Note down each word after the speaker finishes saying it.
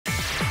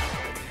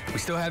We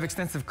still have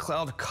extensive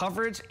cloud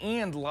coverage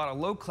and a lot of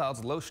low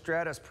clouds, low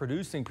stratus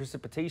producing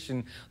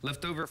precipitation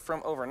left over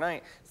from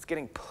overnight. It's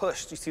getting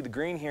pushed. You see the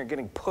green here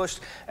getting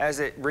pushed as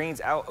it rains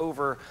out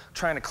over,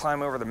 trying to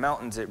climb over the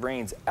mountains. It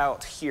rains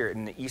out here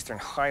in the eastern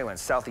highlands,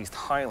 southeast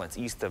highlands,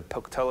 east of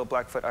Pocatello,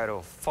 Blackfoot,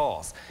 Idaho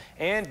Falls.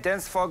 And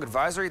dense fog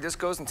advisory. This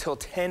goes until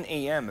 10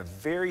 a.m. A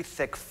very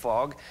thick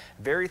fog,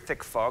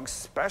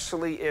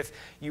 especially if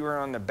you are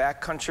on the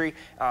backcountry.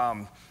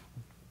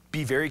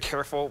 Be very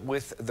careful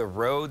with the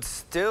roads.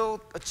 Still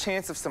a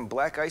chance of some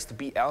black ice to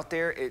be out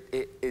there.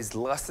 It is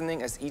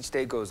lessening as each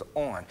day goes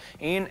on.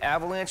 And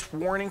avalanche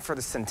warning for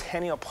the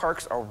Centennial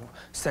Parks, or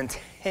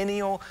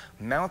Centennial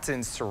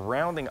Mountains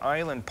surrounding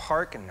Island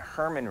Park and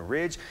Herman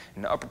Ridge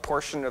in the upper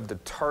portion of the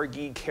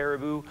Targhee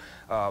Caribou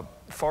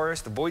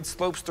Forest. The void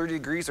slopes 30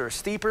 degrees or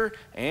steeper,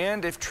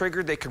 and if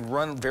triggered, they can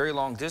run very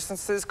long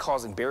distances,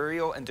 causing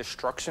burial and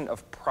destruction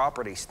of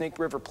property. Snake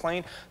River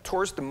Plain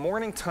towards the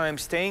morning time,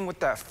 staying with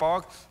that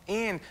fog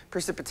and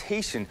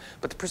precipitation,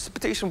 but the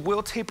precipitation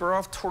will taper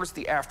off towards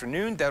the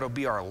afternoon. That'll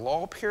be our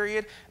lull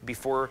period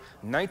before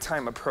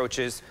nighttime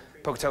approaches.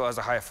 Pocatello has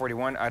a high of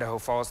 41, Idaho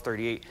Falls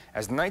 38.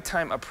 As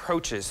nighttime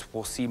approaches,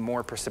 we'll see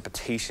more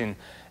precipitation,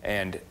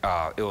 and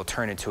it will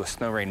turn into a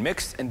snow-rain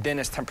mix. And then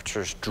as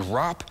temperatures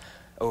drop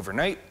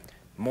overnight,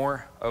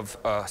 more of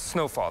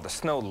snowfall. The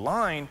snow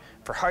line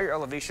for higher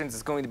elevations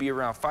is going to be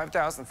around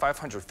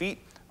 5,500 feet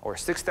or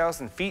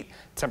 6,000 feet.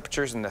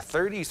 Temperatures in the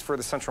 30s for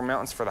the Central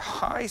Mountains for the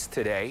highs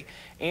today,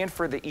 and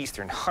for the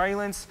eastern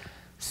highlands,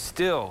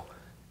 still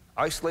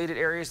isolated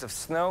areas of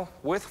snow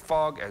with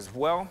fog as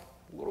well.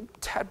 A little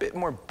tad bit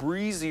more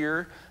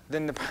breezier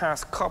than the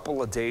past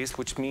couple of days,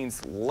 which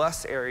means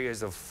less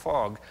areas of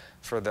fog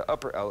for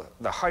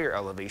the higher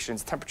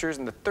elevations. Temperatures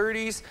in the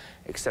 30s,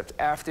 except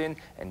Afton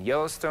and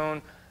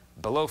Yellowstone.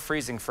 Below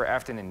freezing for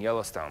Afton and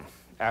Yellowstone.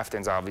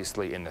 Afton's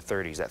obviously in the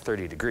 30s at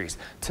 30 degrees.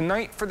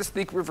 Tonight for the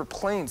Snake River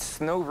Plains,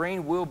 snow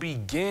rain will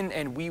begin,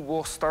 and we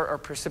will start our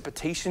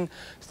precipitation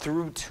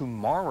through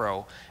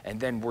tomorrow. And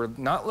then we're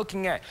not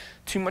looking at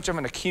too much of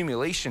an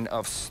accumulation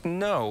of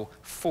snow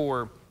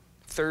for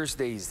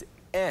Thursday's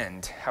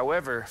end.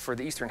 However, for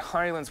the eastern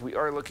highlands, we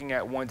are looking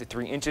at 1 to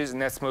 3 inches,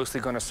 and that's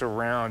mostly going to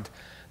surround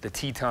the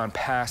Teton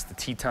Pass, the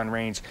Teton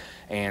Range,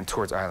 and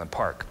towards Island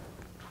Park.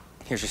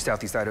 Here's your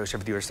Southeast Idaho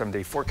Chevy Dealer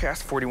 7-day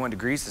forecast. 41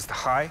 degrees is the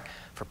high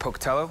for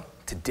Pocatello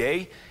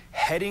today,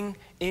 heading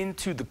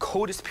into the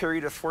coldest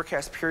period of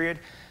forecast period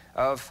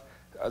of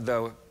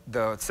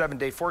the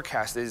 7-day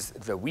forecast is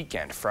the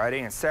weekend,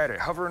 Friday and Saturday.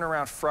 Hovering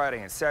around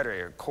Friday and Saturday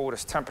are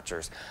coldest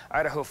temperatures.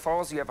 Idaho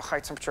Falls, you have a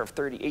high temperature of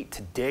 38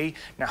 today.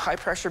 Now, high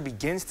pressure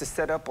begins to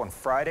set up on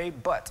Friday,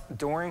 but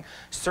during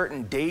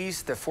certain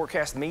days, the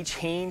forecast may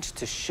change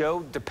to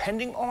show,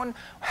 depending on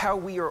how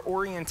we are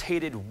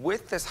orientated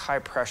with this high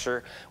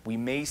pressure, we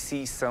may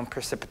see some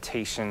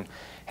precipitation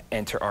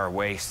enter our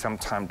way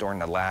sometime during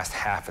the last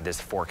half of this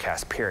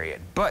forecast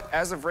period. But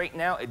as of right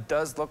now, it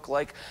does look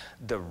like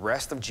the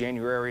rest of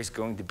January is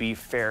going to be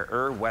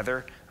fairer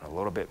weather and a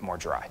little bit more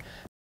dry.